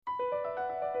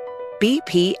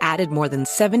BP added more than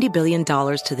 $70 billion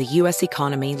to the U.S.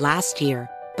 economy last year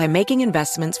by making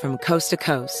investments from coast to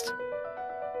coast.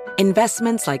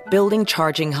 Investments like building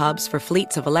charging hubs for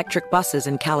fleets of electric buses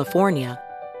in California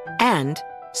and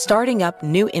starting up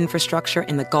new infrastructure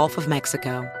in the Gulf of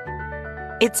Mexico.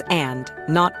 It's and,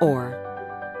 not or.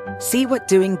 See what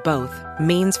doing both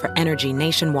means for energy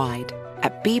nationwide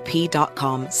at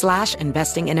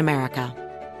bp.com/investing in America.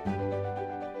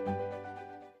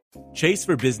 Chase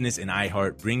for Business and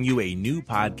iHeart bring you a new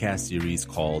podcast series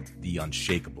called The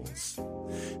Unshakables.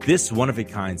 This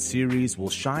one-of-a-kind series will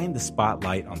shine the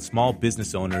spotlight on small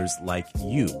business owners like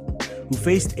you, who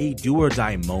faced a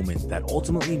do-or-die moment that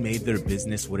ultimately made their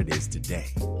business what it is today.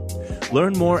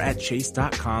 Learn more at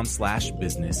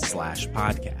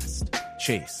chase.com/business/podcast.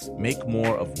 Chase, make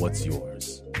more of what's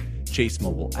yours. Chase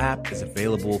mobile app is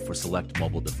available for select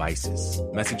mobile devices.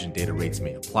 Message and data rates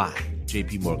may apply.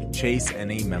 J.P. Morgan Chase,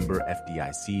 N.A. member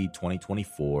FDIC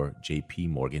 2024, J.P.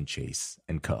 Morgan Chase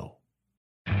 & Co.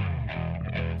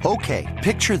 Okay,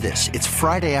 picture this. It's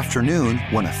Friday afternoon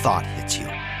when a thought hits you.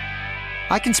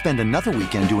 I can spend another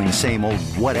weekend doing the same old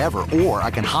whatever, or I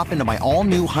can hop into my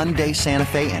all-new Hyundai Santa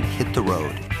Fe and hit the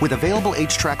road. With available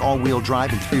H-Track all-wheel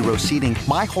drive and 3-row seating,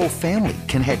 my whole family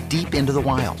can head deep into the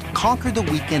wild. Conquer the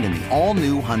weekend in the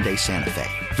all-new Hyundai Santa Fe.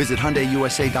 Visit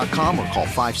HyundaiUSA.com or call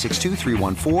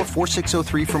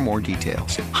 562-314-4603 for more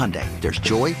details. Hyundai, there's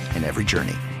joy in every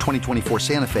journey. 2024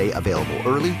 Santa Fe, available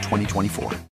early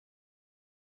 2024.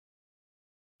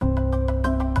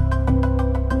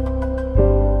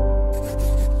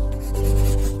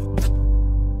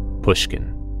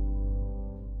 Pushkin.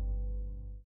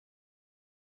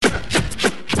 A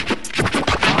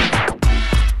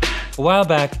while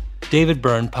back, David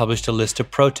Byrne published a list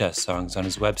of protest songs on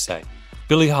his website.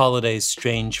 Billie Holiday's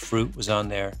Strange Fruit was on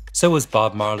there, so was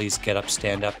Bob Marley's Get Up,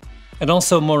 Stand Up, and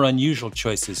also more unusual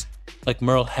choices like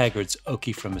Merle Haggard's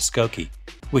Okie from Muskogee,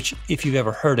 which, if you've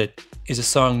ever heard it, is a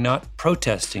song not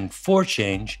protesting for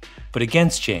change, but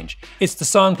against change. It's the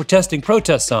song protesting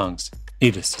protest songs.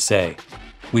 Needless to say,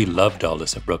 we loved all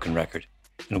this at Broken Record.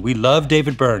 And we love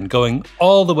David Byrne, going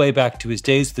all the way back to his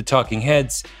days with the Talking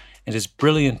Heads and his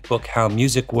brilliant book, How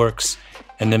Music Works,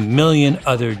 and the million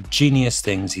other genius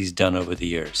things he's done over the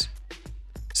years.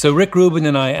 So Rick Rubin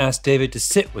and I asked David to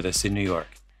sit with us in New York.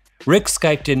 Rick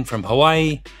Skyped in from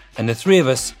Hawaii, and the three of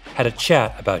us had a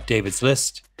chat about David's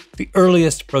list, the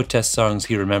earliest protest songs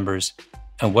he remembers,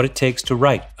 and what it takes to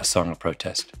write a song of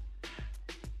protest.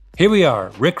 Here we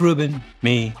are, Rick Rubin,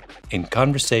 me, in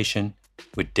conversation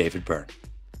with David Byrne.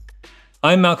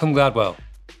 I'm Malcolm Gladwell.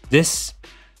 This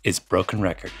is Broken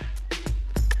Record.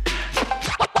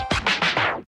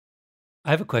 I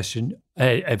have a question,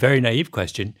 a very naive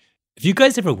question. Have you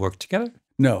guys ever worked together?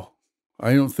 No,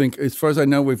 I don't think. As far as I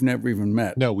know, we've never even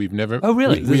met. No, we've never. Oh,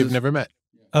 really? We have never met.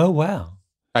 Oh, wow.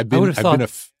 I've been a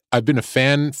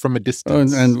fan from a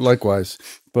distance. And likewise,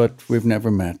 but we've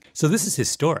never met. So this is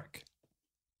historic.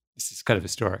 This is kind of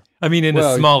historic. I mean, in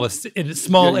a small H.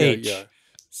 Yeah.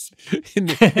 in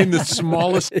the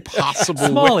smallest possible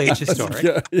Small way. H historic.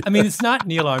 Yeah. I mean, it's not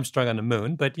Neil Armstrong on the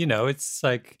moon, but, you know, it's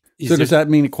like... So does that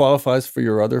mean it qualifies for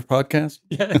your other podcast?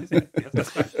 Yeah.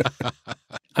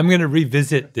 I'm going to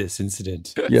revisit this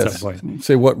incident at some point.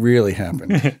 Say what really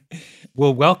happened.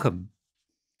 Well, welcome,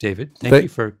 David. Thank you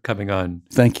for coming on.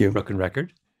 Thank you. Broken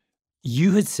Record.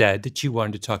 You had said that you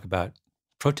wanted to talk about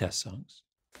protest songs.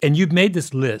 And you've made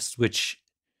this list, which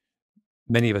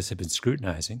many of us have been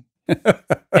scrutinizing.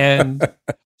 And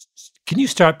can you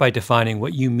start by defining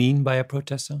what you mean by a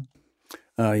protest song?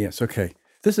 Yes, okay.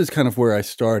 This is kind of where I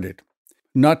started.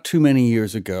 Not too many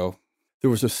years ago, there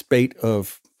was a spate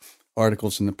of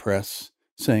articles in the press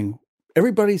saying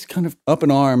everybody's kind of up in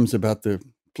arms about the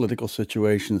political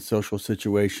situation, the social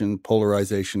situation,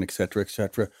 polarization, et cetera, et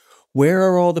cetera. Where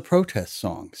are all the protest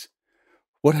songs?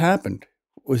 What happened?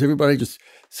 Was everybody just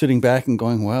sitting back and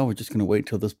going, well, we're just going to wait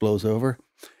till this blows over?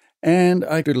 And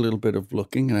I did a little bit of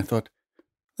looking, and I thought,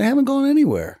 they haven't gone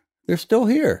anywhere. They're still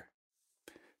here.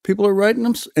 People are writing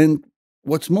them, and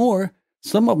what's more,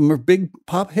 some of them are big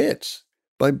pop hits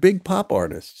by big pop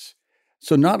artists.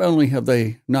 So not only have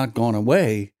they not gone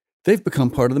away, they've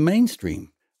become part of the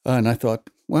mainstream. And I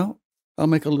thought, well, I'll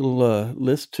make a little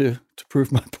list to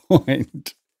prove my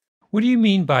point. What do you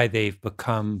mean by they've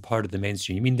become part of the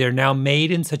mainstream? You mean they're now made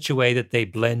in such a way that they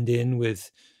blend in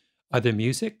with other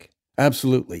music?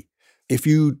 Absolutely. If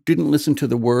you didn't listen to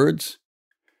the words,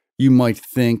 you might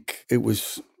think it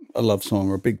was a love song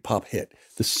or a big pop hit.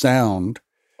 The sound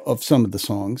of some of the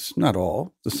songs, not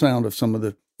all, the sound of some of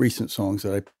the recent songs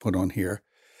that I put on here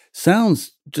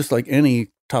sounds just like any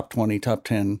top 20, top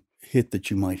 10 hit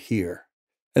that you might hear.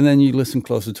 And then you listen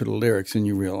closer to the lyrics and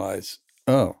you realize,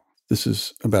 oh, this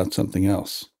is about something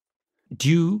else. Do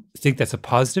you think that's a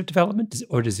positive development,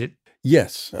 or does it?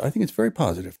 Yes, I think it's very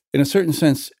positive. In a certain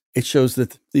sense, it shows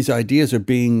that these ideas are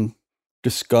being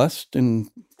discussed and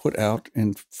put out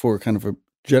and for kind of a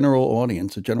general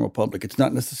audience, a general public. It's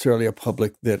not necessarily a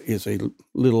public that is a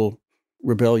little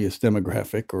rebellious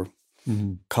demographic or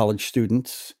college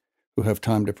students who have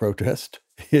time to protest.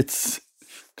 It's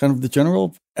kind of the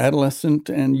general adolescent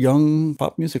and young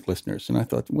pop music listeners. And I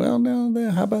thought, well,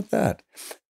 no, how about that?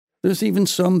 There's even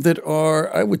some that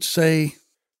are, I would say,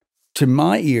 to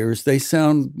my ears, they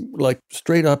sound like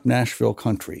straight up Nashville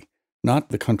country, not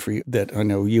the country that I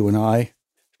know you and I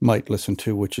might listen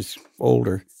to, which is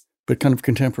older, but kind of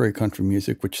contemporary country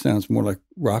music, which sounds more like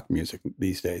rock music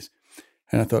these days.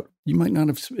 And I thought, you might not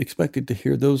have expected to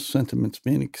hear those sentiments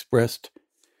being expressed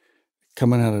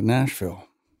coming out of Nashville.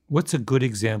 What's a good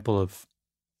example of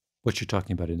what you're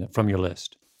talking about from your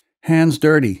list? Hands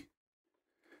Dirty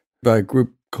by a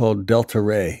group called Delta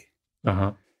Ray.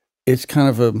 Uh-huh. It's kind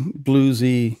of a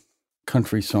bluesy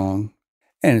country song,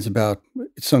 and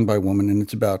it's sung by a woman, and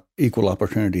it's about equal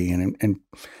opportunity and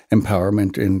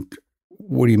empowerment. And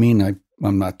what do you mean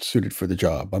I'm not suited for the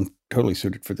job? I'm totally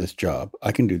suited for this job.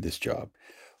 I can do this job.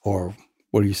 Or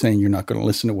what are you saying? You're not going to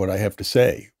listen to what I have to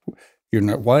say. You're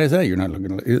not. Why is that? You're not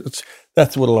looking.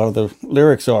 That's what a lot of the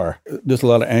lyrics are. There's a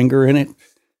lot of anger in it,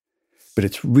 but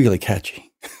it's really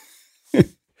catchy.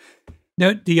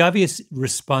 Now, the obvious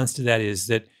response to that is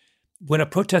that when a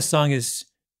protest song is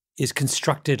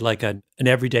constructed like an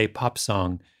everyday pop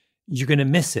song, you're going to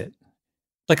miss it.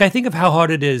 Like, I think of how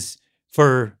hard it is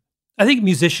I think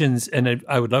musicians, and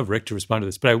I would love Rick to respond to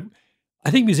this, but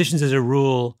I think musicians as a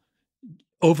rule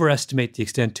overestimate the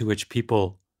extent to which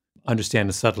people understand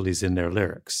the subtleties in their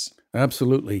lyrics.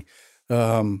 Absolutely.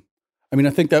 I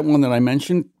think that one that I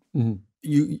mentioned,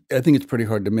 I think it's pretty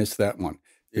hard to miss that one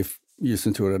if you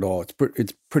listen to it at all.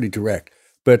 It's pretty direct.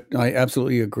 But I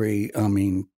absolutely agree. I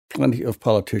mean, plenty of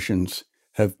politicians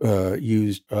have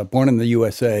used Born in the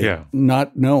USA,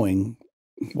 not knowing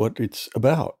what it's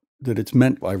about, that it's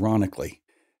meant ironically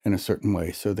in a certain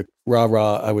way. So the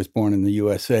rah-rah, I was born in the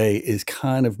USA is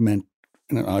kind of meant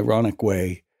in an ironic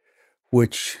way,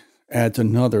 which adds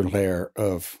another layer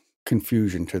of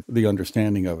confusion to the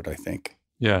understanding of it, I think.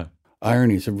 Yeah.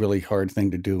 Irony is a really hard thing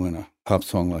to do in a pop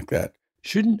song like that.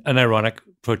 Shouldn't an ironic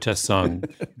protest song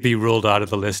be ruled out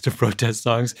of the list of protest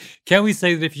songs? Can we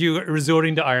say that if you're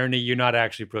resorting to irony, you're not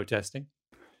actually protesting?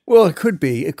 Well, it could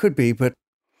be, but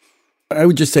I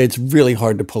would just say it's really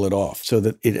hard to pull it off so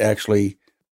that it actually,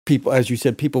 people, as you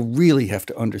said, people really have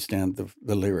to understand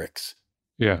the lyrics.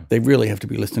 Yeah. They really have to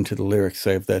be listening to the lyrics,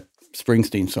 say, of that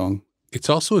Springsteen song. It's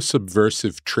also a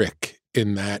subversive trick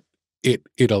in that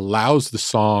it allows the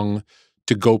song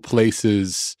to go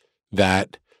places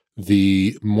that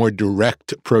the more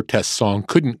direct protest song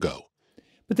couldn't go.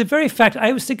 But the very fact,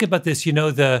 I was thinking about this,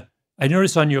 I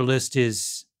noticed on your list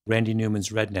is Randy Newman's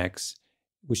Rednecks,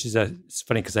 which is it's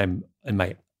funny because I'm in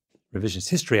my revisionist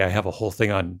history, I have a whole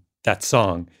thing on that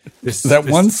song. This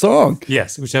one song?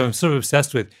 Yes, which I'm sort of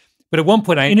obsessed with. But at one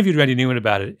point I interviewed Randy Newman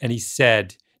about it, and he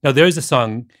said, now there is a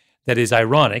song that is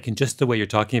ironic in just the way you're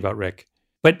talking about, Rick,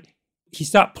 but he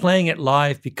stopped playing it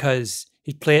live because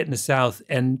he'd play it in the South,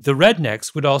 and the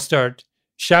Rednecks would all start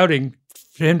shouting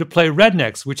for him to play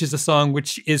Rednecks, which is a song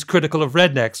which is critical of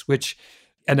rednecks,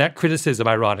 and that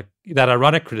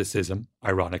ironic criticism,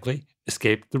 ironically,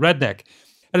 escaped the redneck.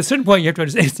 At a certain point, you have to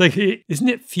understand, it's like, isn't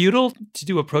it futile to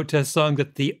do a protest song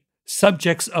that the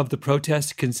subjects of the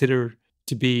protest consider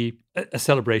to be a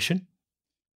celebration?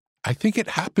 I think it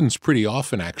happens pretty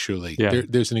often, actually. Yeah.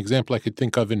 There's an example I could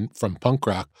think of from punk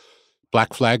rock.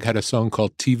 Black Flag had a song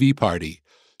called TV Party,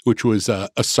 which was a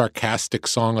sarcastic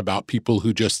song about people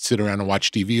who just sit around and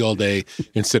watch TV all day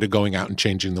instead of going out and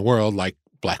changing the world like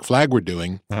Black Flag were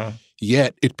doing. Uh-huh.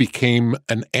 Yet it became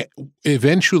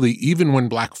eventually, even when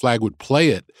Black Flag would play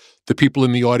it, the people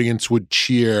in the audience would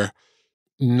cheer,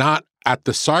 not at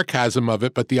the sarcasm of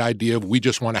it, but the idea of we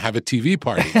just want to have a TV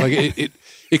party. Like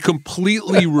it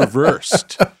completely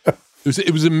reversed.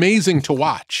 It was amazing to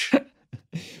watch.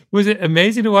 Was it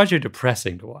amazing to watch or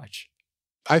depressing to watch?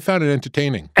 I found it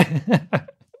entertaining.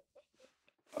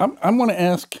 I'm going to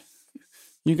ask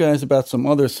you guys about some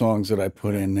other songs that I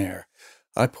put in there.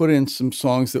 I put in some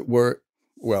songs that were,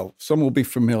 well, some will be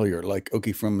familiar, like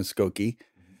Okie from Muskogee.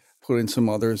 Put in some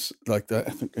others like that.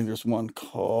 I think there's one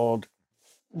called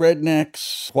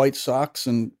Rednecks, White Sox,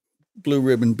 and Blue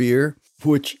Ribbon Beer,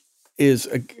 which is,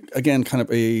 again, kind of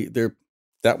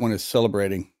that one is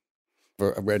celebrating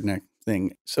for a redneck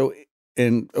thing. So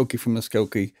in Okie from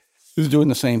Muskogee, was doing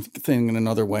the same thing in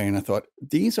another way. And I thought,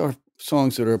 these are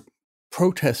songs that are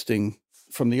protesting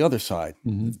from the other side,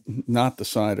 not the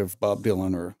side of Bob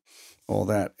Dylan or all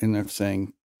that. And they're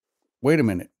saying, wait a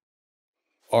minute,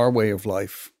 our way of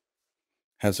life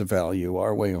has a value.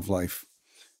 Our way of life,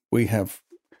 we have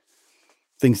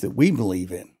things that we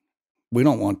believe in. We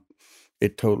don't want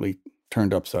it totally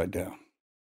turned upside down.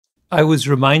 I was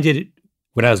reminded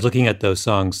when I was looking at those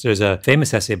songs, there's a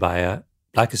famous essay by a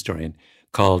Black historian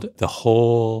called "The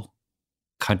Whole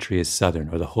Country is Southern,"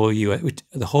 or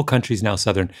the whole country is now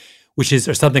Southern, which is,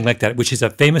 or something like that, which is a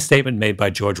famous statement made by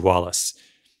George Wallace.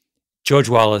 George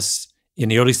Wallace, in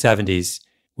the early 70s,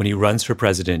 when he runs for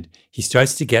president, he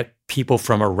starts to get people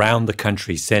from around the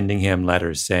country sending him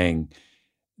letters saying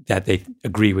that they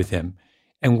agree with him.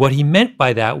 And what he meant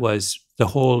by that was the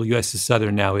whole U.S. is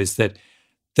Southern now, is that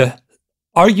the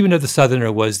argument of the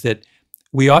Southerner was that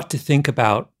we ought to think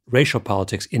about racial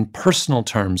politics in personal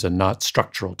terms and not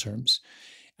structural terms.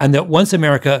 And that once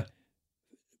America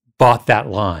bought that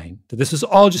line, that this was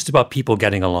all just about people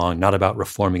getting along, not about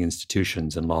reforming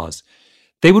institutions and laws,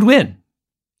 they would win.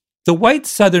 The white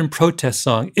Southern protest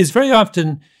song is very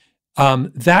often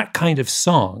that kind of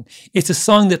song. It's a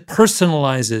song that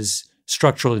personalizes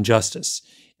structural injustice.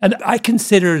 And I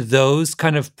consider those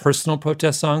kind of personal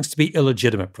protest songs to be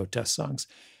illegitimate protest songs.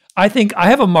 I think I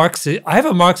have a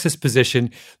Marxist position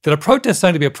that a protest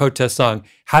song, to be a protest song,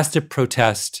 has to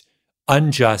protest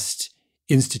unjust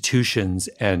institutions.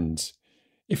 And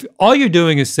if all you're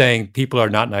doing is saying people are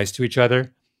not nice to each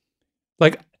other,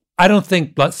 like, I don't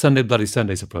think Sunday Bloody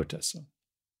Sunday is a protest song.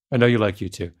 I know you like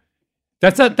U2.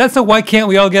 That's a why can't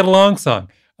we all get along song.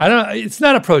 It's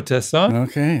not a protest song.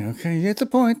 Okay. It's a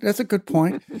point. That's a good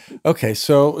point. Okay,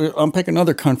 so I'll pick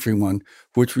another country one,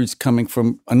 which is coming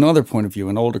from another point of view,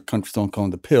 an older country song called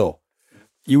The Pill.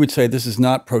 You would say this is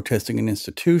not protesting an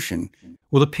institution.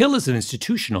 Well, The Pill is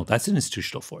that's an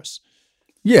institutional force.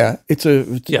 Yeah,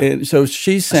 so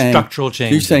she's saying structural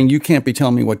change. She's saying you can't be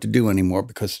telling me what to do anymore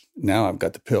because now I've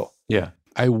got the pill. Yeah.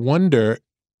 I wonder,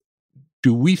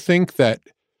 do we think that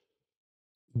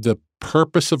the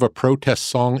purpose of a protest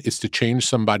song is to change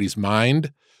somebody's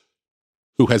mind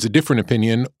who has a different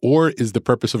opinion, or is the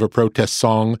purpose of a protest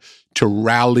song to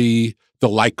rally the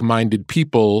like-minded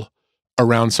people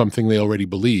around something they already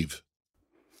believe?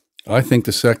 I think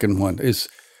the second one is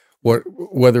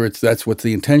whether that's what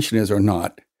the intention is or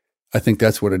not. I think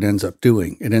that's what it ends up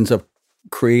doing. It ends up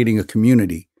creating a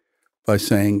community by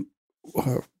saying,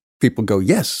 people go,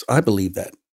 yes, I believe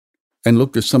that. And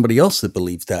look, there's somebody else that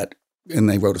believes that. And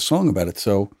they wrote a song about it.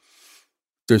 So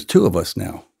there's two of us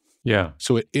now. Yeah.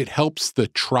 So it helps the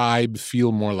tribe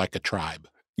feel more like a tribe.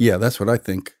 Yeah, that's what I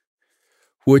think.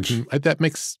 Which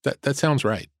that sounds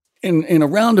right. In a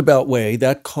roundabout way,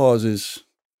 that causes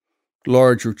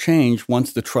larger change.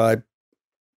 Once the tribe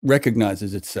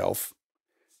recognizes itself,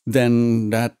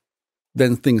 then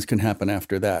things can happen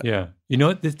after that. Yeah. You know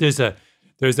what? There's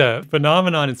a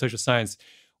phenomenon in social science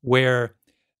where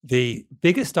the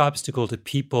biggest obstacle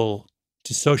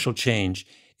to social change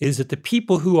is that the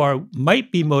people who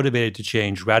might be motivated to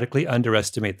change radically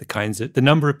underestimate the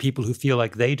number of people who feel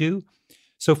like they do.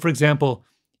 So, for example,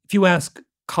 if you ask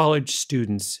college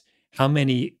students how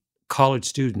many college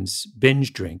students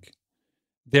binge drink,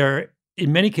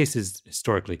 in many cases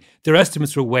historically, their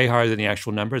estimates were way higher than the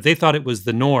actual number. They thought it was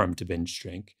the norm to binge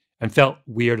drink and felt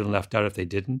weird and left out if they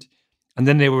didn't. And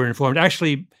then they were informed,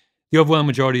 actually, the overwhelming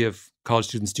majority of college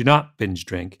students do not binge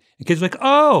drink. And kids are like,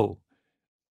 oh,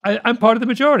 I'm part of the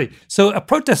majority. So a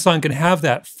protest song can have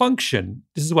that function.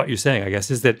 This is what you're saying, I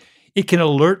guess, is that it can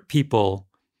alert people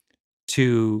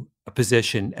to a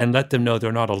position and let them know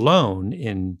they're not alone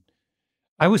in.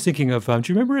 I was thinking of, do you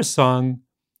remember a song,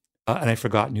 and I've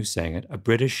forgotten who sang it, a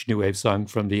British new wave song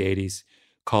from the 80s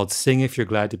called Sing If You're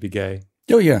Glad to Be Gay?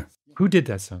 Oh, yeah. Who did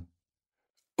that song?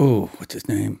 Oh, what's his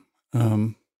name?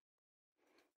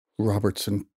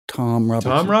 Robertson. Tom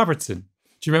Robertson. Tom Robertson.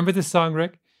 Do you remember this song,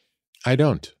 Rick? I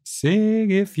don't. Sing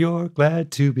if you're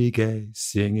glad to be gay.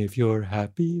 Sing if you're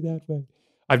happy that way.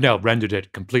 I've now rendered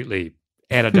it completely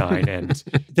anodyne. And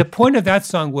the point of that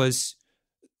song was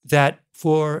that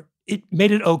it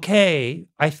made it okay.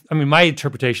 I mean, my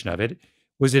interpretation of it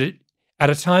was that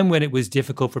at a time when it was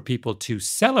difficult for people to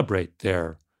celebrate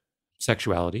their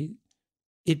sexuality,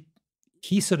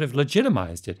 he sort of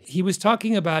legitimized it. He was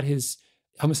talking about his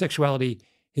homosexuality,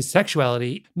 his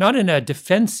sexuality, not in a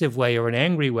defensive way or an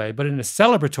angry way, but in a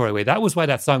celebratory way. That was why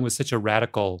that song was such a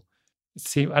radical.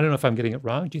 I don't know if I'm getting it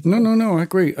wrong. Do you think? No, I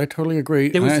agree. I totally agree.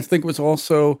 I think it was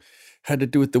also had to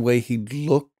do with the way he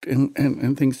looked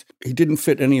and things. He didn't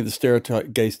fit any of the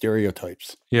gay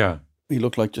stereotypes. Yeah. He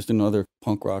looked like just another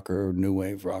punk rocker or new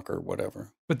wave rocker or whatever.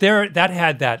 But that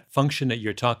had that function that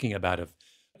you're talking about of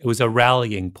it was a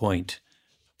rallying point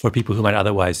for people who might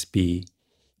otherwise be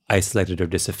isolated or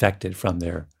disaffected from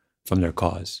their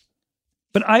cause.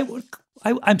 But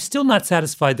I'm still not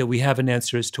satisfied that we have an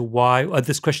answer as to why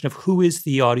this question of who is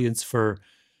the audience for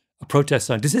a protest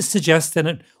song. Does this suggest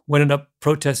that when a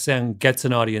protest song gets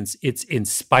an audience, it's in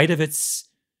spite of its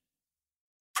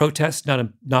protest,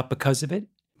 not because of it?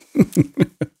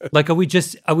 Like, are we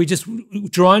just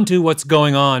drawn to what's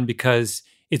going on because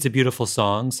it's a beautiful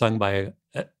song sung by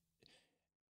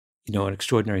an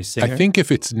extraordinary singer? I think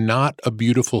if it's not a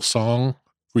beautiful song,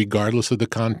 regardless of the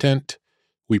content,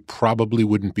 we probably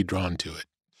wouldn't be drawn to it.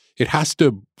 It has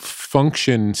to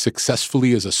function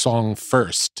successfully as a song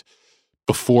first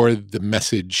before the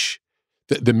message.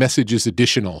 The message is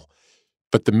additional,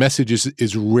 but the message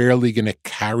is rarely going to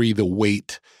carry the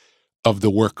weight of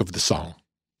the work of the song.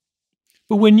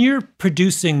 But when you're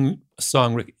producing a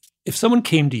song, Rick, if someone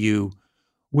came to you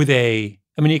with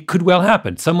it could well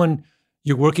happen. Someone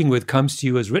you're working with comes to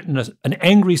you, has written an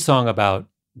angry song about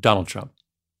Donald Trump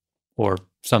or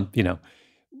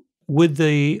would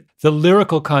the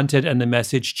lyrical content and the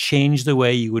message change the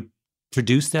way you would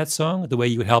produce that song, the way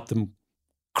you would help them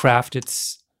craft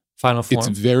its final form? It's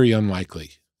very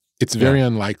unlikely. It's very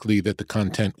unlikely that the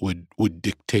content would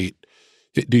dictate.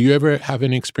 Do you ever have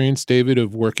any experience, David,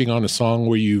 of working on a song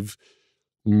where you've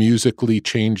musically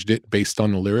changed it based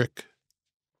on the lyric?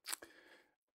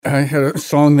 I had a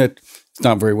song that's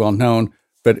not very well known,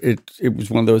 but it was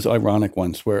one of those ironic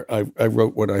ones where I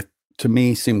wrote what to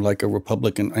me seemed like a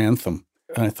Republican anthem.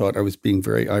 And I thought I was being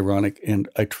very ironic, and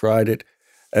I tried it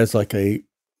as like a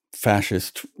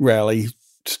fascist rally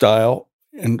style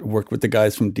and worked with the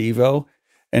guys from Devo.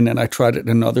 And then I tried it in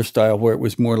another style where it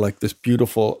was more like this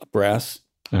beautiful brass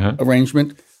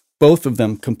arrangement. Both of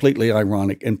them completely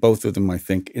ironic, and both of them, I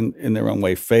think, in their own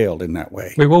way, failed in that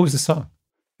way. Wait, what was the song?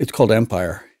 It's called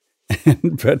Empire.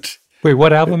 Wait,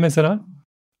 what album is it on?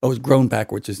 Oh, it's Grown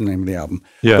Backwards is the name of the album.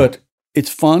 Yeah. But it's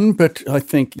fun, but I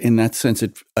think in that sense,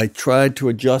 I tried to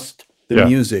adjust the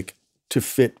music to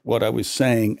fit what I was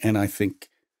saying, and I think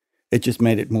it just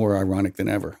made it more ironic than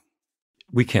ever.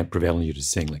 We can't prevail on you to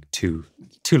sing like two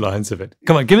lines of it.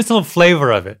 Come on, give us a little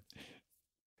flavor of it.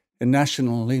 In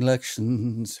national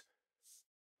elections,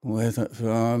 with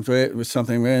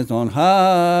something raised on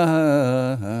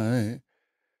high,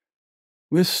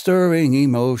 with stirring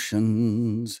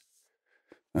emotions,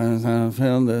 as I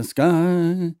fill the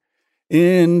sky,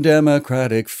 in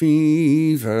democratic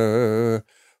fever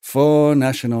for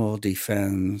national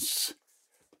defense.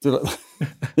 There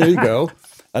you go.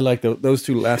 I like those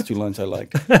last two lines I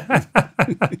liked.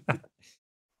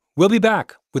 We'll be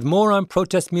back with more on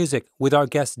protest music with our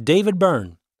guest David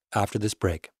Byrne after this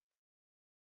break.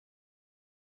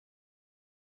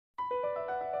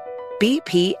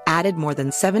 BP added more than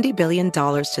 $70 billion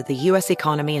to the U.S.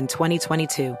 economy in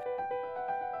 2022.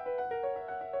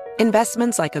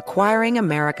 Investments like acquiring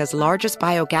America's largest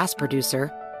biogas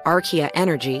producer, Archaea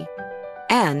Energy,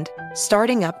 and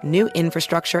starting up new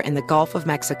infrastructure in the Gulf of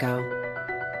Mexico.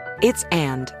 It's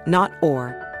and, not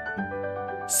or.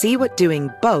 See what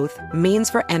doing both means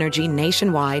for energy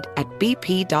nationwide at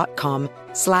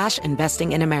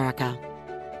bp.com/investing in America.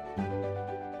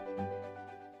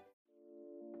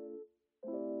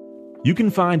 You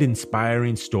can find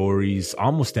inspiring stories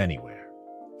almost anywhere.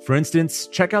 For instance,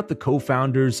 check out the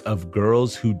co-founders of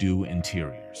Girls Who Do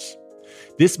Interiors.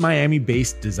 This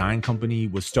Miami-based design company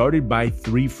was started by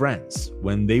 3 friends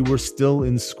when they were still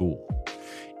in school.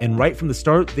 And right from the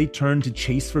start, they turned to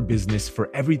Chase for Business for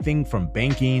everything from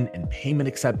banking and payment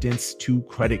acceptance to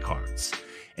credit cards.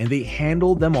 And they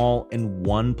handled them all in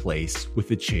one place with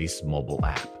the Chase mobile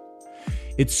app.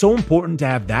 It's so important to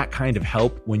have that kind of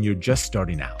help when you're just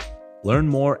starting out. Learn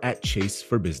more at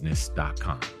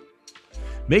chaseforbusiness.com.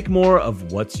 Make more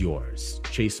of what's yours.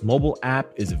 Chase mobile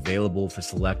app is available for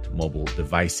select mobile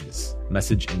devices.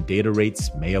 Message and data rates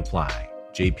may apply.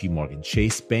 JP Morgan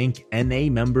Chase Bank, N.A.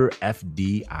 member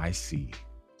FDIC.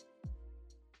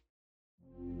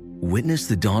 Witness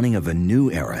the dawning of a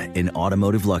new era in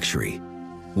automotive luxury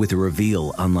with a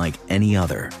reveal unlike any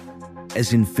other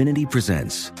as Infiniti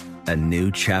presents a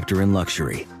new chapter in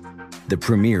luxury, the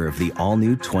premiere of the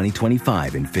all-new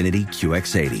 2025 Infiniti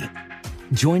QX80.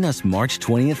 Join us March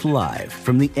 20th live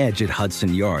from the Edge at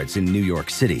Hudson Yards in New York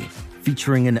City,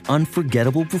 featuring an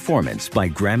unforgettable performance by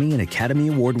Grammy and Academy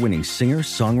Award-winning singer,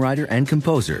 songwriter, and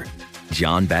composer,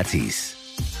 Jon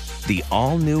Batiste. The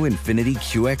all-new Infiniti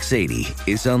QX80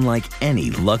 is unlike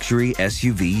any luxury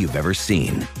SUV you've ever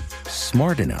seen.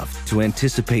 Smart enough to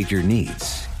anticipate your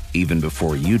needs, even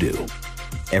before you do.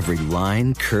 Every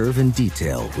line, curve, and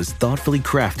detail was thoughtfully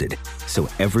crafted so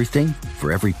everything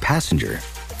for every passenger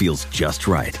feels just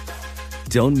right.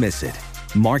 Don't miss it.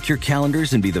 Mark your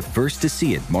calendars and be the first to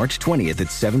see it March 20th at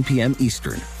 7 p.m.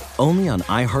 Eastern, only on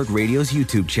iHeartRadio's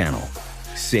YouTube channel.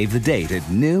 Save the date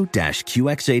at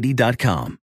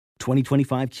new-QX80.com.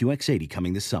 2025 QX80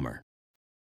 coming this summer.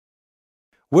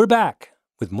 We're back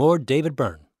with more David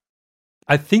Byrne.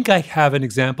 I think I have an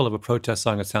example of a protest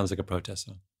song that sounds like a protest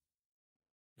song.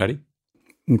 Ready?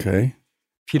 Okay.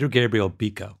 Peter Gabriel,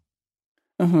 Biko.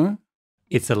 Uh-huh.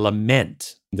 It's a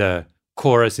lament. The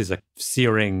chorus is a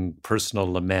searing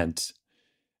personal lament.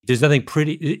 There's nothing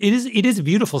pretty. It is a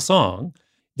beautiful song.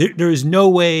 There is no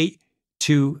way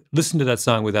to listen to that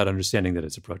song without understanding that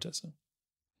it's a protest song.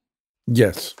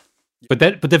 Yes. But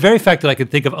the very fact that I can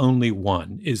think of only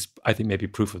one is, I think, maybe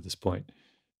proof of this point.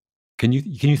 Can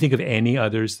you think of any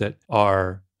others that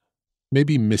are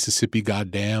Maybe Mississippi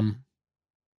Goddamn.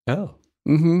 Oh.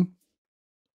 Mm-hmm.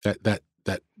 That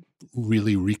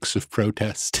really reeks of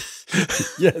protest.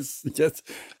 Yes.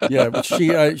 Yeah, but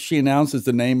she announces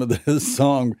the name of the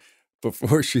song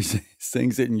before she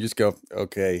sings it, and you just go,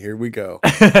 okay, here we go.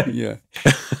 Yeah.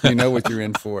 You know what you're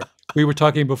in for. We were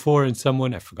talking before, and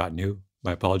someone, I forgot who,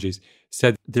 my apologies,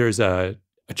 said there's a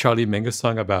Charlie Mingus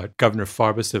song about Governor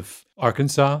Farbus of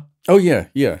Arkansas. Oh, yeah.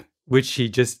 Which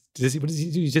what does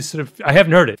he do? He just sort of, I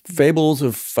haven't heard it. Fables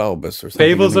of Falbus or something.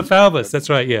 Fables of Falbus, that's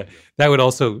right, yeah. That would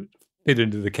also fit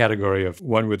into the category of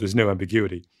one where there's no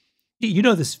ambiguity. You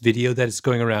know this video that is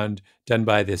going around done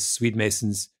by the Swede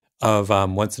Masons of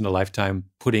Once in a Lifetime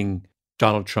putting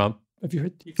Donald Trump. Have you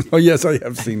heard? Oh, yes, I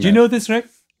have seen that. Do you know this, Rick?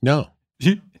 No.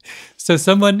 So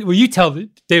someone, will you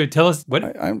David, tell us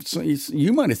what?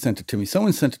 You might have sent it to me.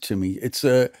 Someone sent it to me. It's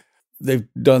they've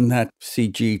done that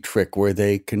CG trick where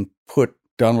they can put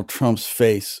Donald Trump's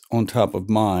face on top of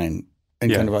mine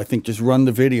and kind of, I think, just run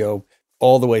the video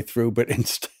all the way through, but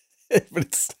it's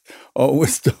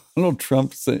always Donald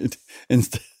Trump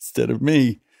instead of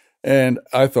me. And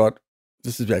I thought,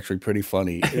 this is actually pretty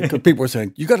funny. People were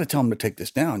saying, you got to tell him to take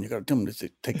this down. You got to tell him to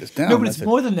take this down. No, but it's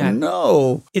more than that.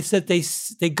 No. It's that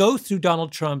they go through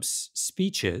Donald Trump's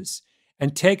speeches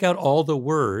and take out all the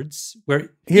words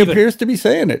where he appears to be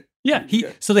saying it. Yeah,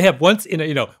 so they have once in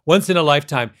a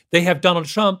lifetime. They have Donald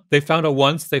Trump. They found a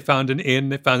once, they found an in,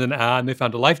 they found an and they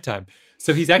found a lifetime.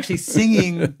 So he's actually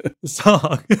singing the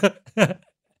song.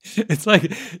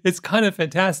 It's kind of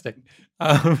fantastic.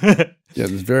 Yeah,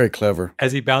 it's very clever.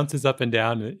 As he bounces up and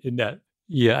down in that.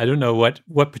 Yeah, I don't know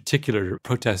what particular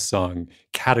protest song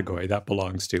category that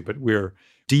belongs to, but we're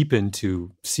deep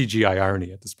into CGI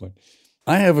irony at this point.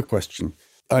 I have a question.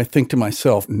 I think to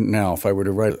myself now, if I were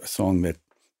to write a song that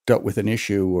dealt with an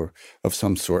issue or of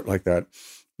some sort like that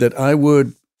I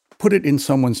would put it in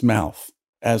someone's mouth,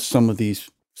 as some of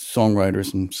these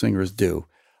songwriters and singers do.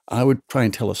 I would try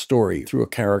and tell a story through a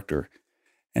character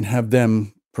and have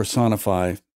them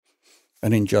personify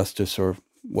an injustice or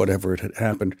whatever it had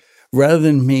happened, rather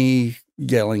than me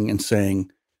yelling and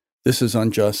saying, this is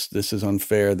unjust, this is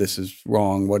unfair, this is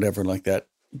wrong, whatever like that.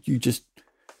 You just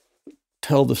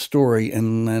tell the story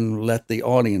and then let the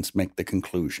audience make the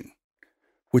conclusion,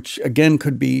 which again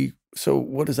could be, so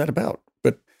what is that about?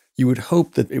 But you would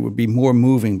hope that it would be more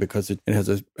moving because it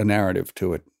has a narrative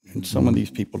to it. And some of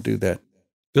these people do that.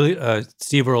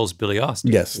 Steve Earle's Billy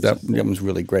Austin. Yes, that was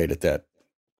really great at that.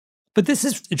 But this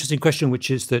is an interesting question,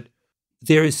 which is that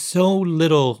there is so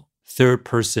little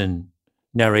third-person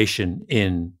narration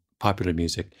in popular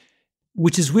music,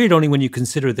 which is weird only when you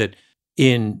consider that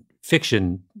in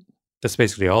fiction, that's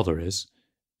basically all there is,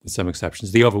 with some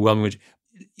exceptions. The overwhelming, which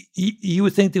you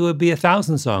would think there would be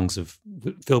 1,000 songs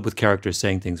filled with characters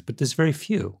saying things, but there's very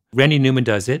few. Randy Newman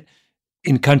does it.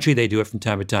 In country, they do it from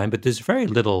time to time, but there's very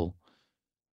little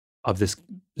of this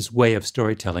way of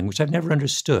storytelling, which I've never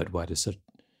understood.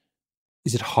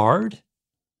 Is it hard?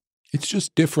 It's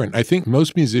just different. I think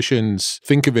most musicians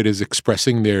think of it as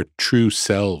expressing their true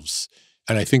selves.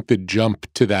 And I think the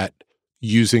jump to that,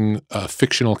 using a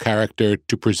fictional character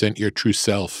to present your true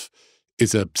self,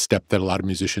 is a step that a lot of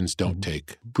musicians don't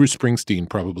take. Bruce Springsteen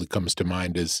probably comes to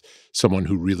mind as someone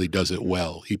who really does it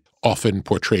well. He often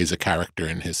portrays a character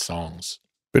in his songs.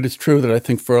 But it's true that I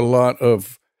think for a lot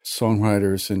of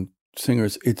songwriters and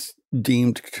singers, it's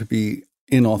deemed to be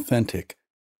inauthentic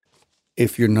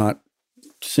if you're not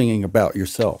singing about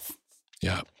yourself.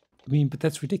 Yeah. I mean, but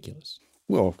that's ridiculous.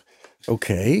 Well,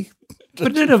 okay.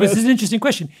 But no, this is an interesting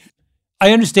question.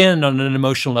 I understand on an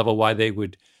emotional level why they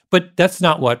would, but that's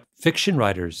not what fiction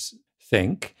writers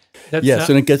think. And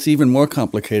it gets even more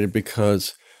complicated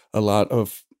because a lot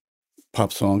of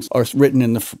pop songs are written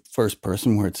in the first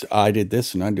person, where it's I did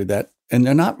this and I did that, And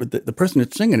they're not, the person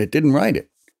that's singing it didn't write it.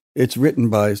 It's written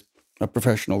by a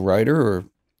professional writer or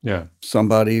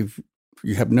somebody,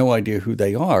 you have no idea who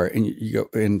they are. And you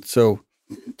go, and so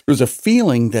there's a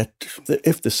feeling that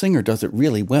if the singer does it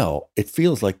really well, it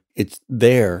feels like it's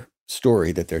their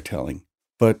story that they're telling,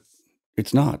 but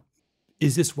it's not.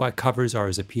 Is this why covers are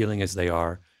as appealing as they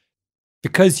are?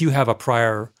 Because you have a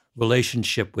prior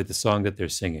relationship with the song that they're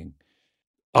singing,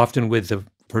 often with the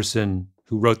person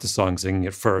who wrote the song singing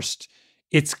it first.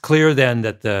 It's clear then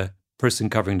that the person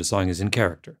covering the song is in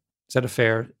character. Is that a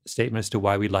fair statement as to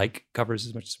why we like covers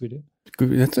as much as we do?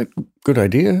 That's a good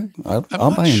idea. I'll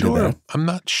buy into that. I'm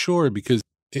not sure because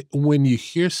when you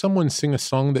hear someone sing a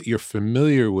song that you're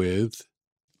familiar with,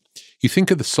 you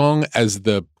think of the song as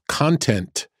the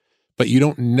content, but you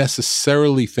don't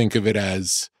necessarily think of it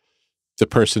as the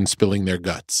person spilling their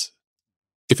guts.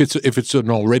 If it's an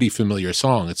already familiar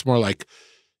song, it's more like,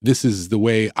 this is the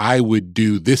way I would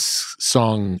do this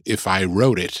song if I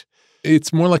wrote it.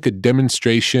 It's more like a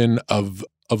demonstration of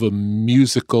a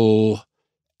musical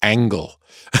angle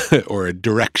or a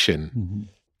direction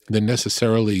than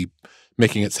necessarily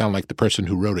making it sound like the person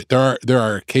who wrote it. There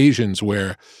are occasions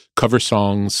where cover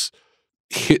songs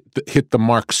hit the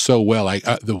mark so well.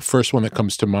 The first one that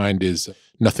comes to mind is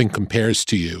 "Nothing Compares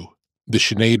to You," the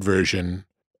Sinead version.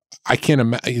 I can't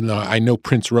imagine, I know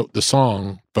Prince wrote the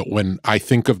song, but when I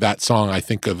think of that song, I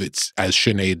think of it as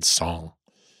Sinead's song.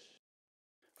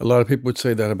 A lot of people would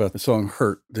say that about the song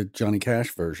 "Hurt," the Johnny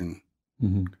Cash version.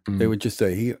 Mm-hmm. They would just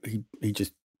say he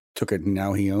just took it and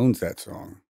now he owns that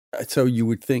song. So you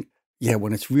would think, yeah,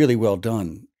 when it's really well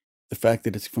done, the fact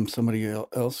that it's from somebody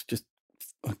else just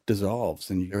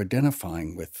dissolves and you're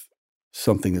identifying with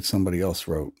something that somebody else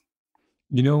wrote.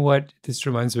 You know what? This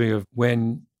reminds me of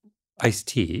when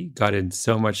Ice-T got in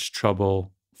so much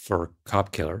trouble for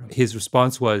Cop Killer. His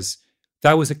response was,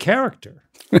 that was a character.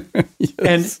 Yes.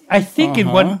 And I think in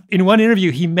one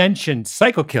interview, he mentioned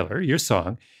Psycho Killer, your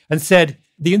song, and said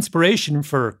the inspiration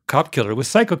for Cop Killer was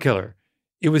Psycho Killer.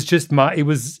 It was just a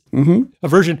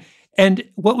version. And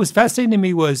what was fascinating to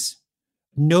me was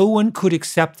no one could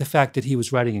accept the fact that he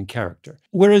was writing in character.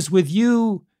 Whereas with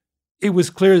you, it was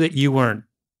clear that you weren't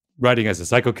writing as a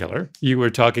psycho killer. You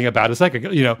were talking about a psycho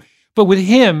killer, But with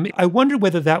him, I wonder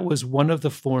whether that was one of the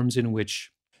forms in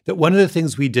which, that one of the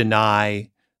things we deny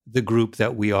the group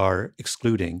that we are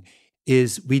excluding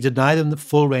is we deny them the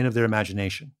full reign of their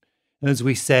imagination. And as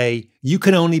we say, you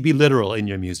can only be literal in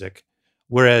your music.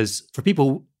 Whereas for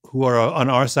people who are on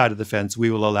our side of the fence, we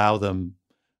will allow them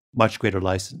much greater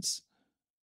license.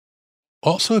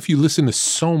 Also, if you listen to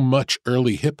so much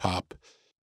early hip hop,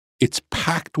 it's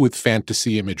packed with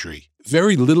fantasy imagery.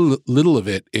 Very little of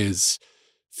it is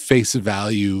face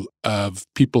value of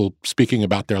people speaking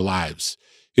about their lives.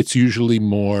 It's usually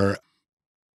more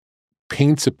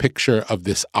paints a picture of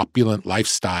this opulent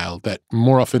lifestyle that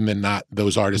more often than not,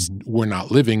 those artists were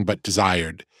not living but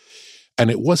desired. And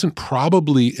it wasn't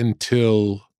probably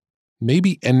until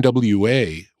maybe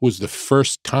NWA was the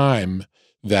first time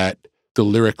that the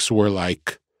lyrics were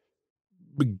like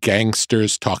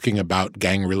gangsters talking about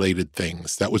gang-related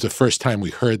things. That was the first time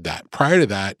we heard that. Prior to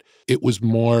that, it was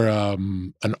more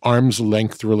an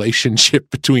arm's-length relationship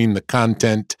between the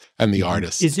content and the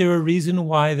artist. Is there a reason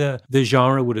why the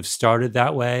genre would have started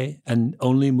that way and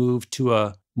only moved to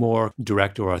a more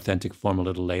direct or authentic form a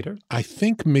little later? I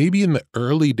think maybe in the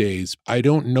early days, I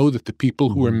don't know that the people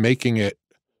who were making it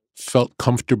felt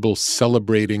comfortable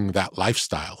celebrating that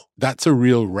lifestyle. That's a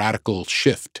real radical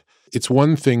shift. It's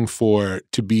one thing to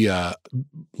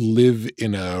live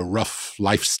in a rough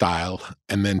lifestyle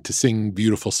and then to sing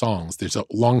beautiful songs. There's a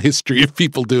long history of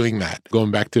people doing that,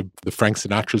 going back to the Frank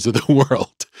Sinatras of the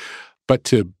world. But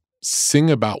to sing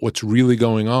about what's really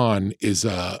going on it's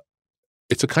a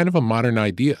kind of a modern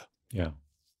idea. Yeah.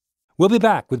 We'll be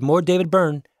back with more David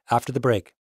Byrne after the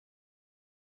break.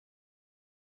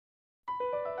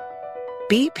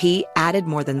 BP added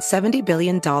more than $70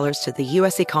 billion to the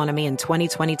U.S. economy in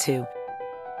 2022.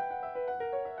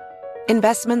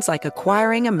 Investments like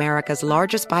acquiring America's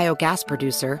largest biogas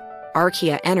producer,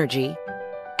 Archaea Energy,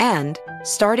 and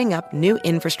starting up new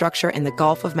infrastructure in the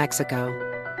Gulf of Mexico.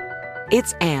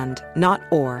 It's and, not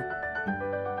or.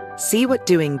 See what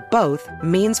doing both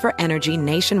means for energy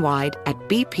nationwide at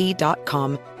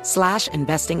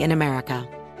bp.com/investing in America.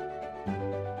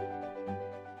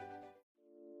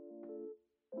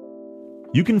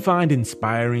 You can find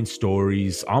inspiring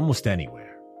stories almost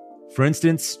anywhere. For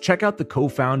instance, check out the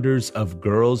co-founders of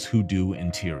Girls Who Do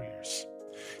Interiors.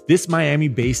 This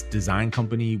Miami-based design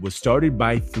company was started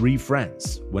by 3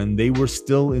 friends when they were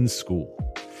still in school.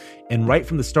 And right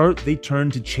from the start, they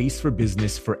turned to Chase for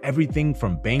Business for everything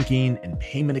from banking and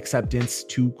payment acceptance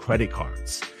to credit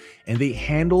cards. And they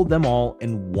handled them all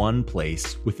in one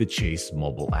place with the Chase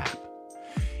mobile app.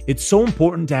 It's so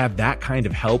important to have that kind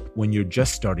of help when you're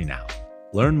just starting out.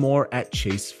 Learn more at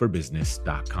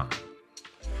chaseforbusiness.com.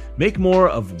 Make more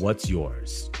of what's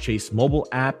yours. Chase mobile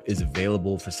app is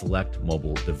available for select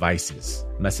mobile devices.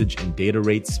 Message and data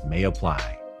rates may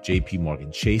apply. JP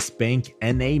Morgan Chase Bank,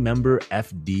 N.A. member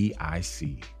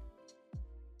FDIC.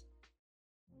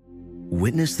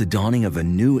 Witness the dawning of a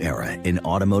new era in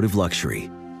automotive luxury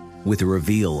with a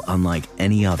reveal unlike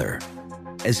any other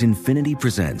as Infiniti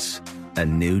presents a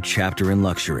new chapter in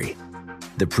luxury,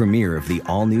 the premiere of the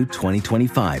all-new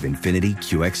 2025 Infiniti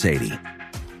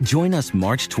QX80. Join us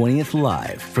March 20th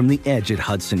live from the Edge at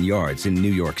Hudson Yards in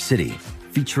New York City,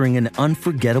 featuring an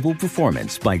unforgettable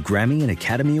performance by Grammy and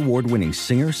Academy Award-winning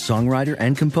singer, songwriter,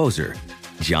 and composer,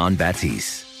 Jon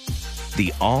Batiste.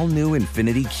 The all-new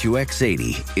Infiniti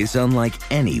QX80 is unlike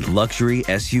any luxury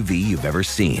SUV you've ever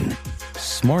seen.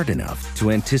 Smart enough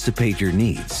to anticipate your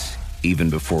needs, even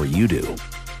before you do.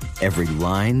 Every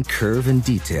line, curve, and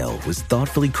detail was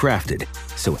thoughtfully crafted,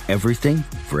 so everything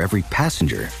for every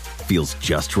passenger feels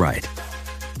just right.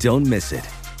 Don't miss it.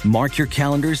 Mark your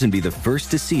calendars and be the first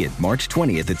to see it March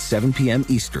 20th at 7 p.m.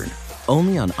 Eastern,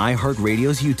 only on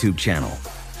iHeartRadio's YouTube channel.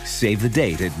 Save the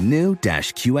date at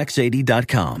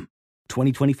new-QX80.com.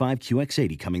 2025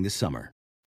 QX80 coming this summer.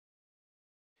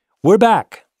 We're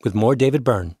back with more David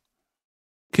Byrne.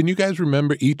 Can you guys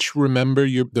remember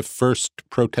the first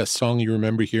protest song you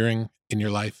remember hearing in your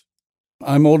life?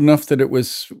 I'm old enough that it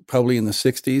was probably in the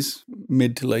 60s,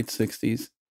 mid to late 60s.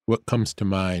 What comes to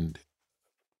mind?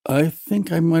 I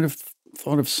think I might have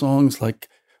thought of songs like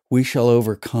We Shall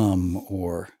Overcome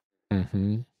or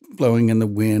Blowing in the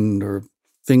Wind or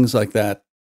things like that.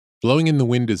 Blowing in the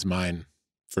Wind is mine,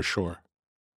 for sure.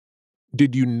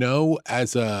 Did you know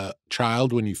as a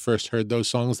child when you first heard those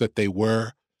songs that they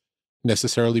were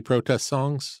necessarily protest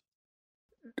songs?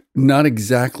 Not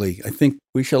exactly. I think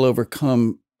We Shall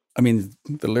Overcome, I mean,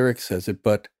 the lyric says it,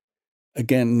 but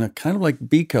again, kind of like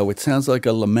Biko, it sounds like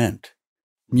a lament.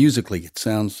 Musically, it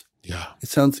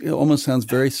almost sounds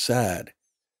very sad.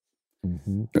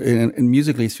 Mm-hmm. And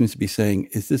musically, it seems to be saying,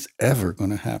 is this ever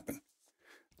going to happen?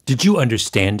 Did you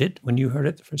understand it when you heard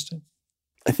it the first time?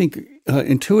 I think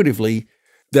intuitively,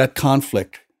 that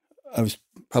conflict, I was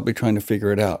probably trying to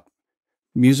figure it out.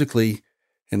 Musically,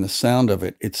 in the sound of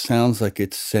it, it sounds like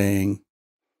it's saying,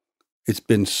 it's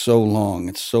been so long,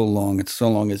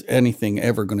 is anything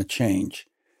ever going to change?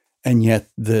 And yet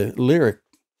the lyric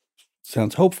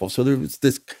sounds hopeful. So there was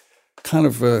this kind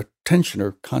of a tension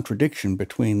or contradiction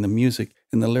between the music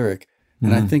and the lyric.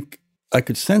 And I think I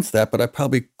could sense that, but I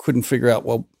probably couldn't figure out,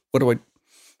 well, what is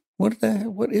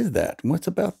that? What's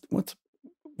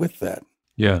with that?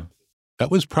 Yeah.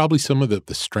 That was probably some of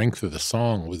the strength of the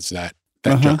song was that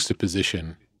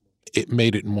juxtaposition. It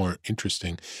made it more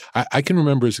interesting. I can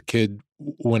remember as a kid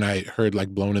when I heard like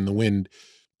Blown in the Wind,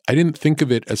 I didn't think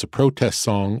of it as a protest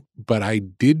song, but I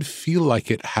did feel like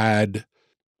it had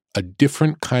a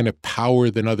different kind of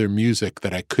power than other music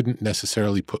that I couldn't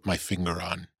necessarily put my finger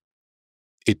on.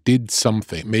 It did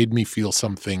something, made me feel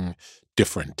something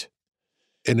different.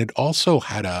 And it also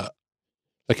had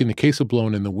like in the case of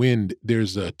Blown in the Wind,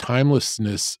 there's a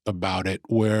timelessness about it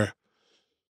where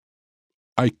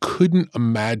I couldn't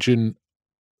imagine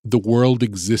the world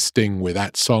existing where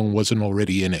that song wasn't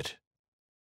already in it.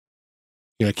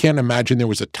 You know, I can't imagine there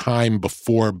was a time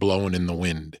before Blown in the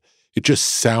Wind. It just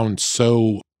sounds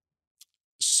so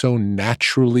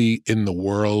naturally in the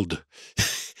world.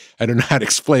 I don't know how to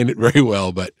explain it very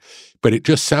well, but it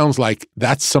just sounds like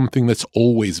that's something that's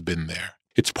always been there.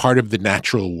 It's part of the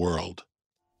natural world.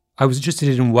 I was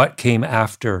interested in what came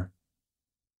after.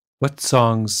 What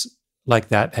songs like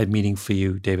that had meaning for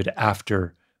you, David,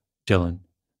 after Dylan?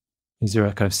 Is there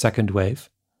a kind of second wave?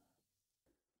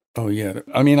 Oh, yeah.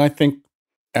 I mean, I think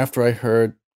after I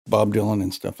heard Bob Dylan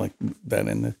and stuff like that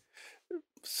in the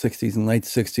 60s and late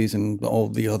 60s and all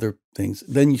the other things,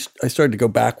 then I started to go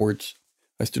backwards.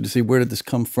 I started to see, where did this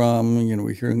come from? You know,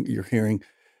 you're hearing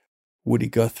Woody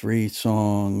Guthrie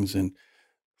songs and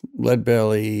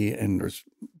Leadbelly, and there's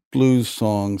blues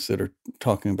songs that are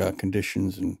talking about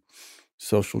conditions and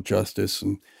social justice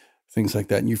and things like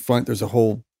that. And you find there's a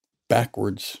whole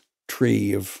backwards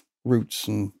tree of roots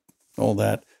and all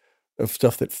that, of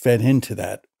stuff that fed into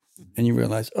that. And you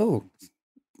realize, oh,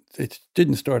 it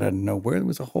didn't start out of nowhere. There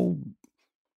was a whole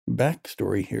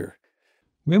backstory here.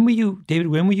 When were you,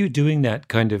 David, doing that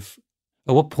kind of,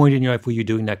 at what point in your life were you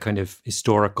doing that kind of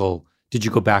historical did you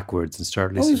go backwards and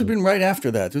start Oh, listening? this had been right after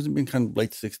that. This had been kind of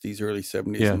late 60s, early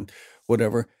 70s Yeah. and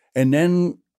whatever. And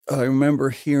then I remember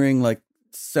hearing like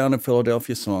Sound of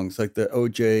Philadelphia songs, like the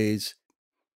OJs,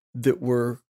 that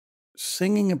were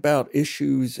singing about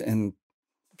issues and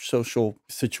social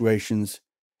situations,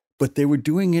 but they were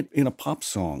doing it in a pop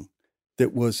song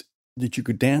that you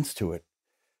could dance to it,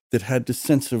 that had this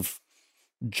sense of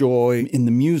joy in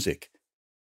the music,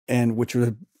 and which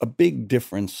was a big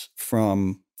difference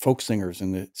from folk singers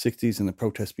in the 60s and the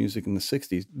protest music in the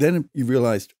 60s. Then you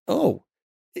realized, oh,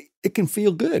 it can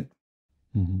feel good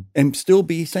and still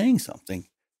be saying something.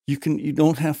 You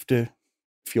don't have to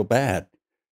feel bad.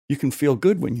 You can feel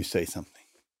good when you say something.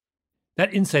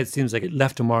 That insight seems like it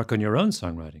left a mark on your own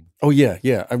songwriting. Oh,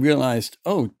 yeah. I realized,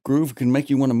 groove can make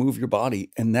you want to move your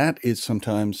body. And that is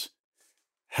sometimes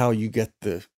how you get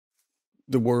the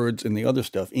words and the other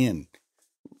stuff in.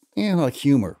 Like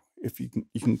humor. If you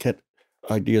can get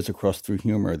ideas across through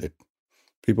humor that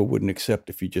people wouldn't accept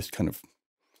if you just kind of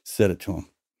said it to them.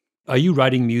 Are you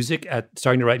starting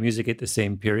to write music at the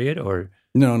same period, or?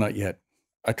 No, not yet.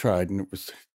 I tried, and it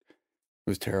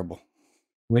was terrible.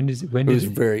 It was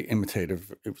very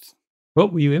imitative.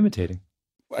 What were you imitating?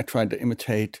 I tried to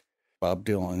imitate Bob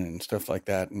Dylan and stuff like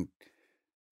that, and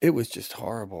it was just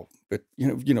horrible. But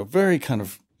very kind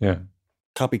of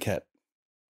copycat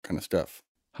kind of stuff.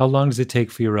 How long does it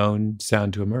take for your own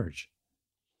sound to emerge?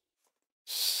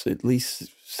 At least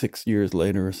 6 years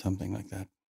later or something like that.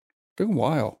 Been a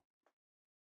while.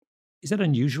 Is that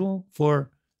unusual for?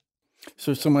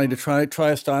 So somebody to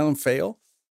try a style and fail?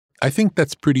 I think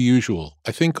that's pretty usual.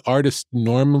 I think artists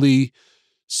normally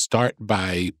start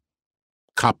by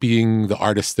copying the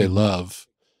artists they love,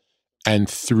 and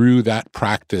through that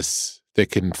practice, they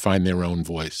can find their own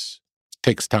voice. It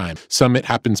takes time. Some it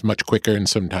happens much quicker, and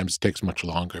sometimes it takes much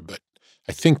longer, but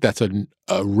I think that's a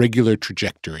regular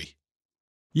trajectory.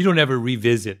 You don't ever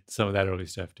revisit some of that early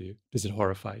stuff, do you? Does it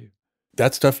horrify you?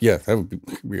 That stuff, yeah, that would be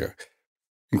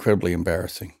incredibly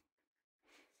embarrassing.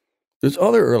 There's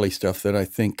other early stuff that I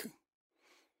think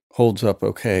holds up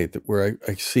okay, where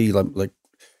I see like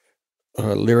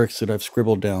lyrics that I've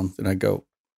scribbled down, and I go,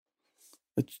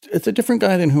 it's a different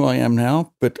guy than who I am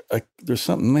now, but there's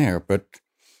something there. But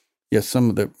yes, some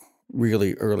of the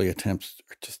really early attempts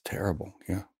are just terrible,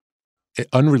 yeah.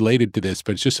 Unrelated to this,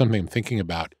 but it's just something I'm thinking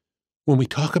about. When we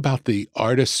talk about the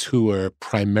artists who are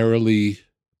primarily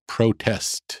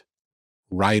protest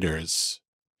writers,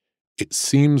 it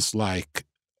seems like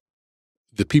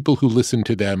the people who listen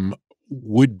to them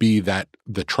would be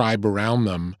the tribe around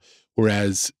them,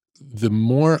 whereas the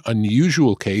more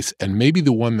unusual case, and maybe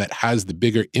the one that has the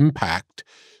bigger impact,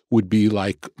 would be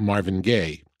like Marvin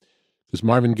Gaye. Because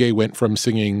Marvin Gaye went from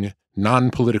singing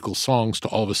non-political songs to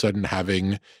all of a sudden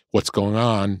having What's Going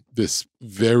On, this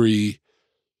very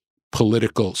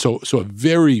political, so a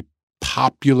very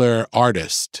popular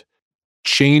artist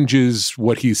changes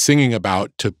what he's singing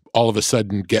about to all of a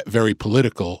sudden get very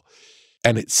political.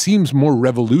 And it seems more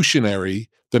revolutionary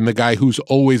than the guy who's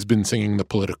always been singing the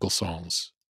political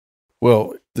songs.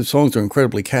 Well, the songs are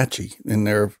incredibly catchy, and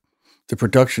the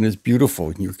production is beautiful,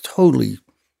 and you're totally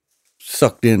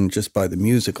sucked in just by the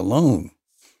music alone.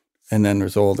 And then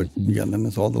there's all the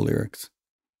lyrics.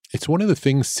 It's one of the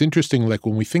things that's interesting, like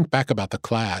when we think back about the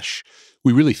Clash,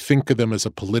 we really think of them as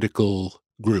a political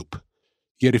group.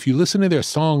 Yet if you listen to their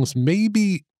songs,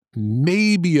 maybe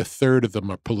a third of them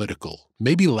are political,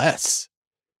 maybe less.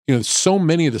 So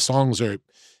many of the songs are,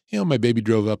 my baby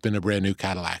drove up in a brand new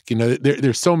Cadillac.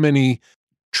 There's so many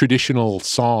traditional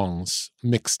songs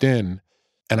mixed in.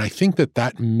 And I think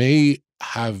that may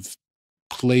have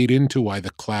played into why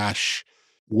the Clash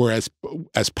were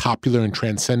as popular and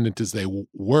transcendent as they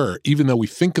were. Even though we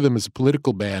think of them as a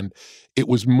political band, it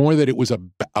was more that it was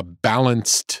a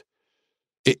balanced.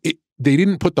 They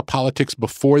didn't put the politics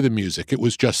before the music. It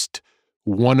was just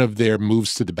one of their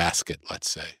moves to the basket, let's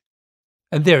say.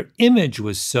 And their image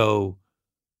was so.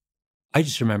 I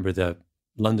just remember the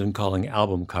London Calling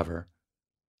album cover,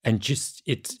 and just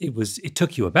it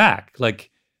took you aback. Like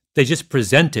they just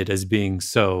presented as being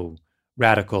so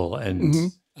radical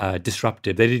and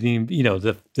disruptive. They didn't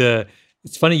even,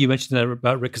 it's funny you mentioned that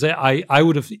about Rick, because I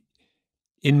would have,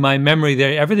 in my memory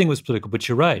there, everything was political, but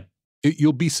you're right.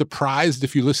 You'll be surprised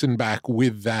if you listen back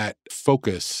with that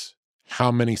focus,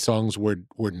 how many songs were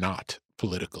not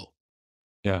political.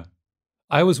 Yeah.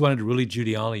 I always wanted Rudy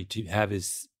Giuliani to have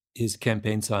his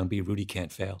campaign song be Rudy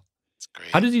Can't Fail. That's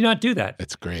great. How did he not do that?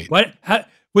 That's great. What?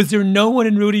 Was there no one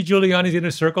in Rudy Giuliani's inner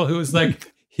circle who was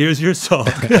like, here's your song?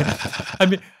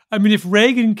 I mean, if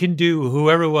Reagan can do,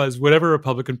 whoever it was, whatever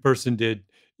Republican person did,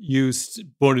 used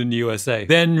Born in the USA,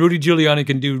 then Rudy Giuliani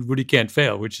can do Rudy Can't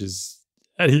Fail, which is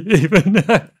Even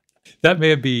that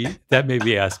may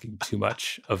be asking too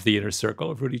much of the inner circle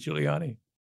of Rudy Giuliani.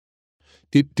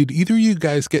 Did either of you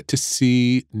guys get to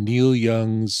see Neil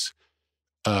Young's,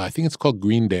 I think it's called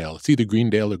Greendale. It's either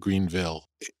Greendale or Greenville.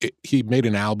 He made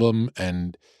an album,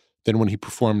 and then when he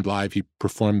performed live, he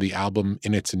performed the album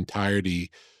in its entirety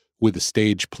with a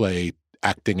stage play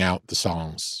acting out the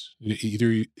songs. Did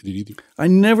either? I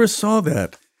never saw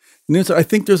that. I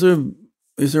think is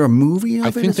there a movie of it?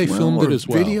 I think they filmed it as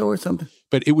well. Video or something?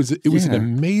 But it was an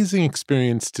amazing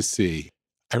experience to see.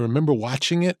 I remember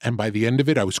watching it, and by the end of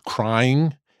it, I was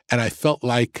crying, and I felt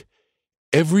like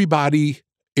everybody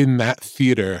in that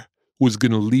theater was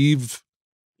going to leave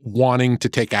wanting to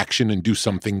take action and do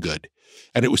something good.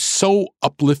 And it was so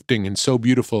uplifting and so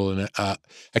beautiful. And I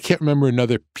can't remember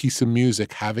another piece of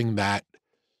music having that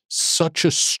such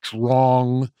a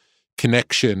strong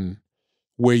connection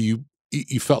where you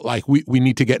felt like we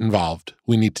need to get involved.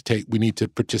 We need to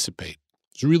participate.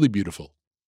 It's really beautiful.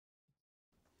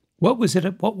 What was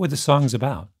it? What were the songs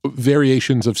about?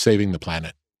 Variations of Saving the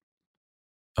Planet.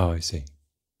 Oh, I see.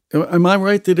 Am I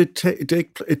right that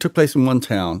it took place in one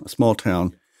town, a small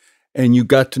town, and you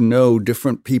got to know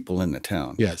different people in the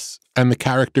town? Yes. And the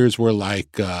characters were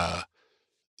like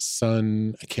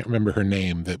Sun, I can't remember her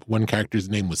name. That one character's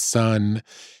name was Sun,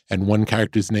 and one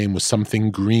character's name was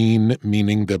something green,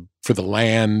 meaning for the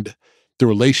land. The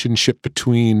relationship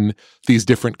between these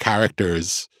different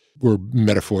characters were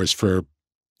metaphors for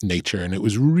nature. And it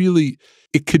was really,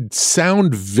 it could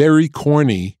sound very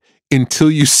corny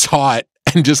until you saw it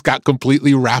and just got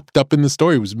completely wrapped up in the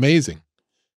story. It was amazing.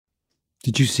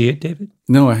 Did you see it, David?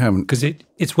 No, I haven't. Because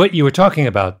it's what you were talking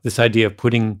about, this idea of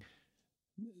putting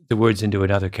the words into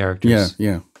another character's.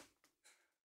 Yeah.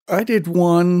 I did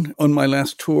one on my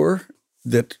last tour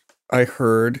that I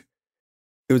heard.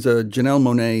 It was a Janelle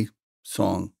Monáe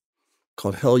song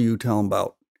called Hell You Tell 'Em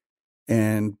About.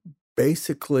 And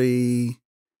basically,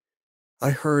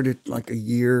 I heard it like a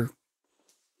year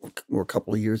or a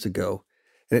couple of years ago.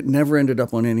 And it never ended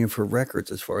up on any of her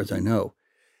records, as far as I know.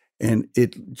 And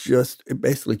it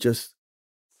basically just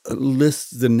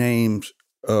lists the names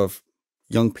of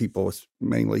young people,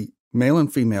 mainly male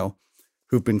and female,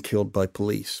 who've been killed by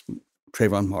police.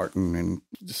 Trayvon Martin, and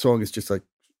the song is just like,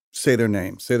 say their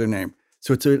name. So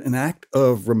it's an act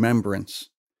of remembrance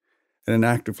and an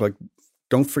act of like,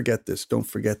 don't forget this.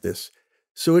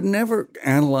 So it never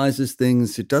analyzes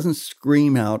things. It doesn't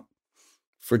scream out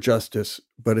for justice,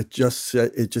 but it just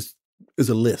is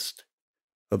a list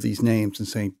of these names and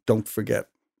saying, don't forget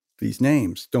these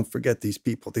names. Don't forget these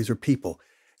people. These are people.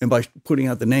 And by putting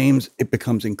out the names, it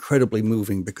becomes incredibly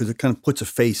moving because it kind of puts a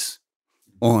face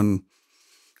on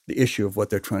the issue of what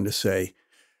they're trying to say.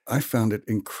 I found it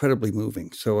incredibly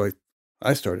moving. So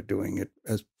I started doing it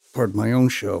as part of my own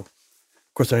show.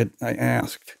 Of course, I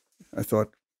asked. I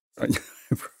thought, I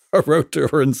wrote to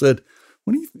her and said,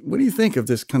 what do you think of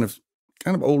this kind of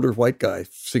older white guy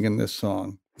singing this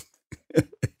song?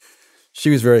 She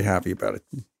was very happy about it.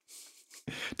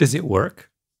 Does it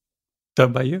work?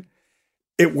 Done by you?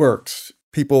 It works.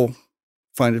 People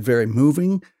find it very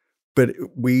moving, but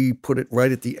we put it right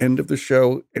at the end of the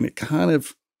show, and it kind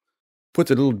of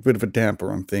puts a little bit of a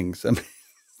damper on things. I mean,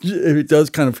 it does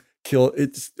kind of kill.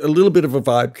 It's a little bit of a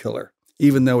vibe killer,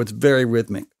 even though it's very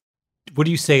rhythmic. What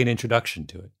do you say in introduction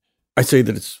to it? I say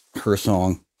that it's her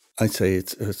song. I say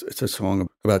it's a song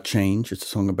about change. It's a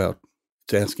song about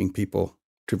asking people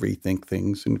to rethink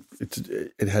things, and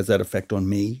it has that effect on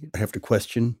me. I have to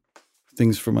question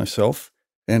things for myself,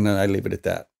 and I leave it at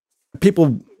that.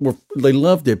 People they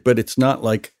loved it, but it's not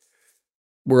like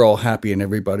we're all happy and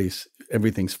everything's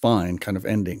fine kind of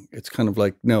ending. It's kind of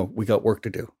like, no, we got work to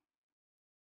do.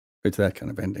 It's that kind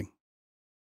of ending.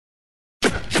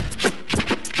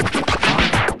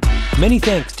 Many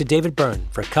thanks to David Byrne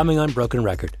for coming on Broken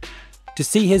Record. To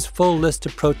see his full list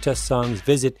of protest songs,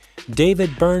 visit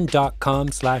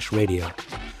davidbyrne.com/radio.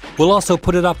 We'll also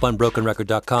put it up on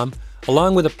brokenrecord.com,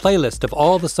 along with a playlist of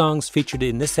all the songs featured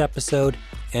in this episode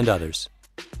and others.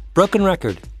 Broken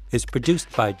Record is produced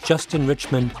by Justin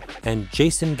Richmond and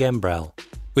Jason Gambrell,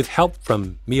 with help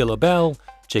from Mia Lobel,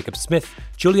 Jacob Smith,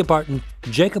 Julia Barton,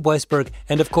 Jacob Weisberg,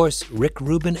 and of course, Rick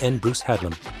Rubin and Bruce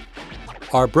Hadlam.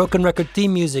 Our Broken Record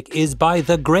theme music is by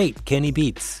the great Kenny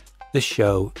Beats. This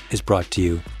show is brought to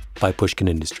you by Pushkin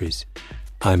Industries.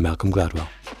 I'm Malcolm Gladwell.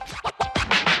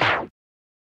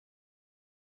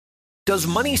 Does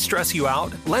money stress you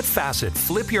out? Let Facet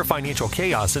flip your financial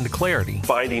chaos into clarity.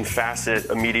 Finding Facet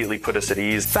immediately put us at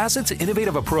ease. Facet's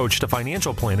innovative approach to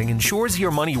financial planning ensures your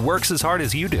money works as hard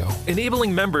as you do,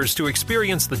 enabling members to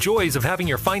experience the joys of having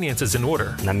your finances in order.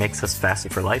 And that makes us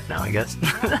Facet for life now, I guess.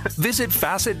 Visit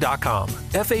Facet.com,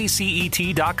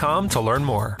 FACET.com to learn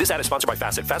more. This ad is sponsored by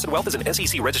Facet. Facet Wealth is an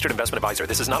SEC registered investment advisor.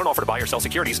 This is not an offer to buy or sell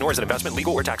securities, nor is it investment,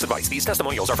 legal, or tax advice. These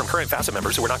testimonials are from current Facet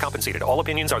members who are not compensated. All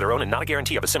opinions are their own and not a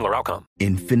guarantee of a similar outcome.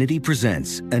 Infiniti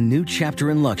presents a new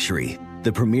chapter in luxury,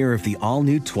 the premiere of the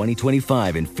all-new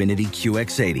 2025 Infiniti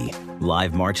QX80,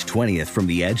 live March 20th from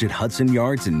the Edge at Hudson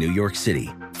Yards in New York City,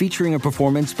 featuring a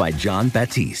performance by John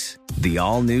Batiste. The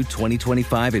all-new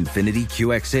 2025 Infiniti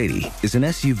QX80 is an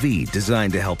SUV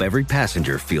designed to help every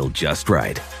passenger feel just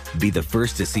right. Be the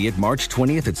first to see it March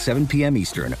 20th at 7 p.m.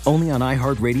 Eastern, only on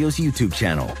iHeartRadio's YouTube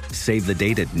channel. Save the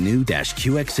date at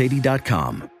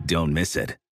new-QX80.com. Don't miss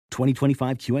it.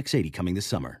 2025 QX80 coming this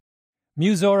summer.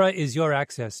 Musora is your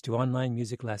access to online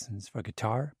music lessons for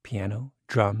guitar, piano,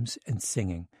 drums, and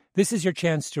singing. This is your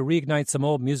chance to reignite some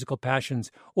old musical passions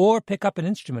or pick up an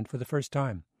instrument for the first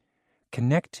time.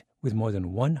 Connect with more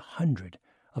than 100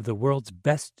 of the world's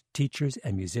best teachers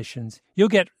and musicians. You'll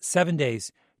get 7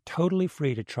 days totally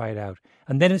free to try it out,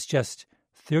 and then it's just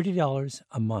 $30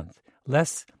 a month,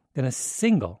 less than a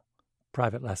single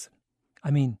private lesson.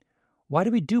 I mean, why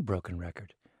do we do Broken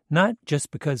Record? Not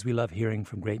just because we love hearing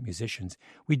from great musicians.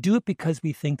 We do it because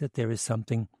we think that there is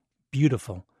something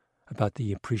beautiful about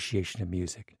the appreciation of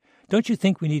music. Don't you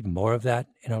think we need more of that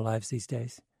in our lives these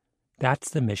days? That's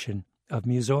the mission of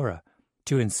Musora,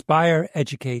 to inspire,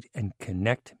 educate, and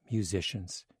connect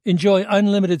musicians. Enjoy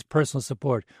unlimited personal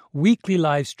support, weekly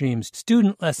live streams,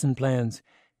 student lesson plans.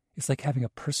 It's like having a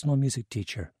personal music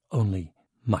teacher, only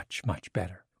much, much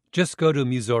better. Just go to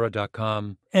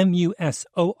Musora.com,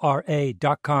 Musora.com,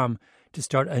 to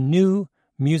start a new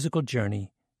musical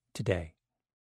journey today.